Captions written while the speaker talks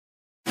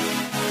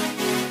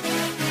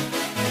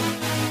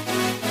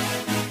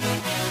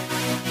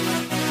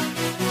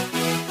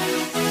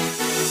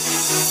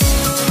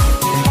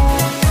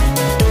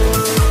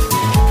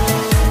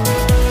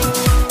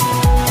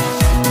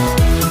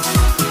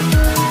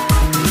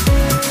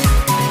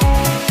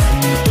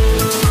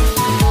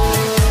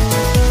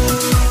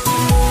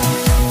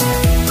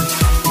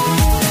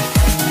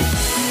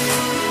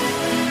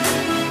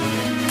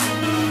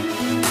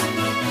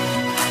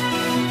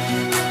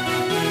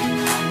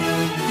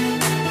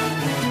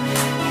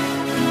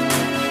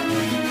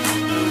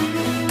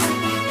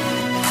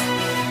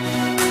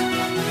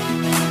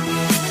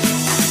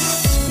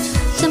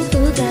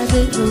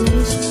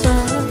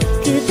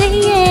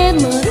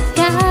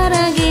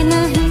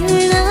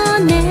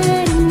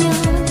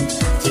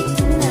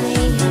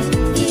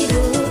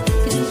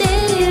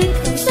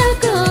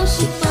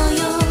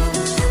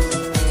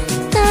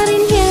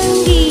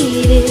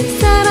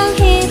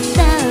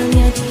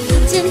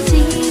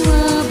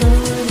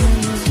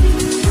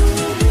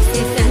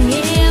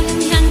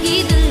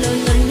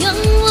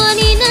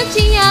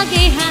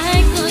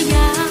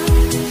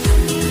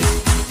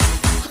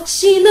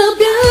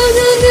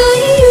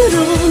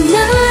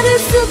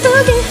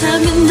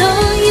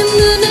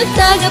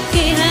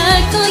따갑게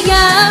할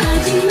거야.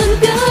 하지만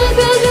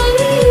별별별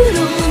이유로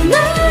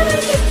나를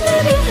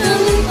기쁘게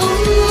하면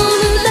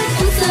온몸을 다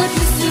감싸줄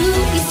수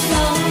있어.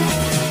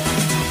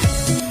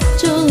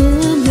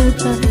 좋은 걸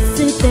봤을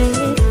때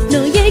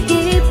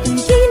너에게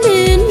풍기는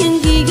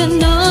향기가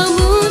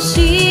너무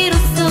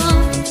싫었어.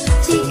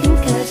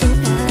 지금까진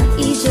다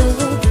잊어.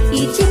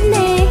 이제 내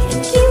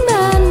향기만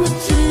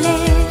맡을래.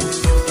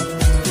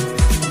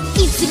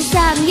 입술에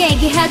사랑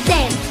얘기할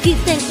땐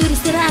그땐 우리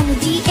사랑은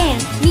the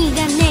end.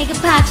 네가 내가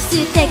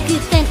봐줬을 때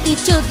그땐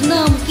 1초도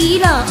너무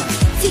길어.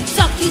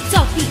 틱톡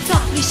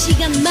우리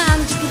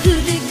시간만 자꾸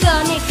흐르고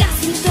내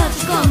가슴이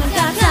터질 것만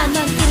같아. 넌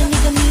이런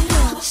네가 밀어.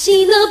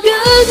 혹시 너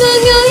별별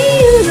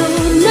이유로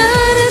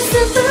나를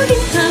슬프게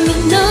하면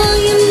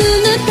너의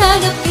눈을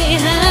따갑게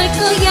할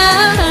거야.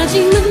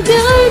 하지만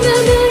별별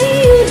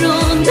이유로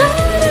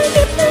나를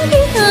기쁘게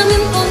하면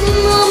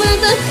온몸을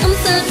다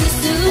감싸줄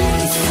수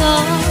있어.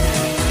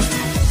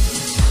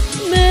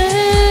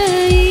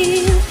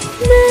 매일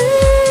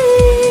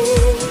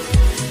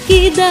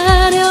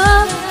기다려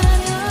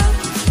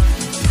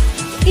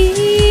이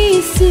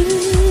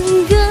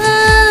순간을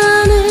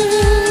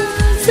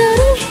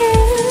사랑해.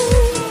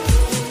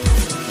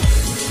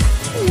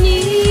 네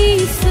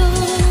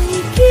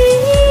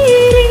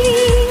손길이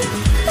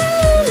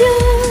닿으면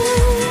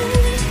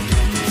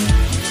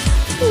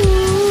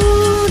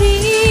우리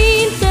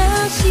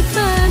다시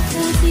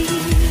반짝이.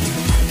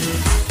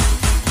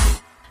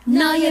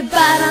 너의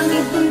바람이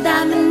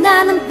분다면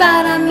나는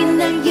바람이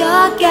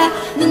날려가.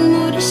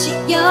 눈물이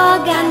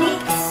쉬어가. 네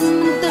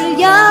가슴은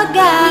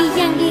떨려가.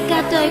 네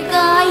향기가 될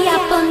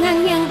거야.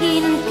 뻔한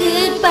향기는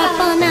goodbye.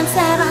 뻔한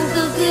사랑도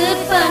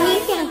goodbye. 네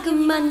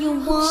향기만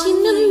영원히. 혹시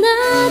넌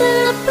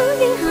나를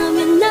아프게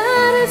하면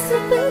나를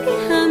슬프게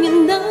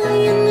하면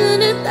너의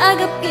눈을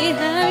따갑게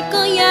할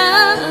거야.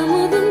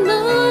 아무도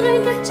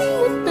너를 갖지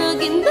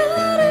못하게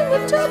나를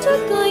묻혀줄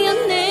거야.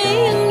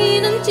 내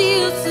향기는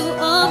지울 수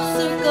없을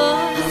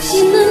거야.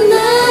 혹시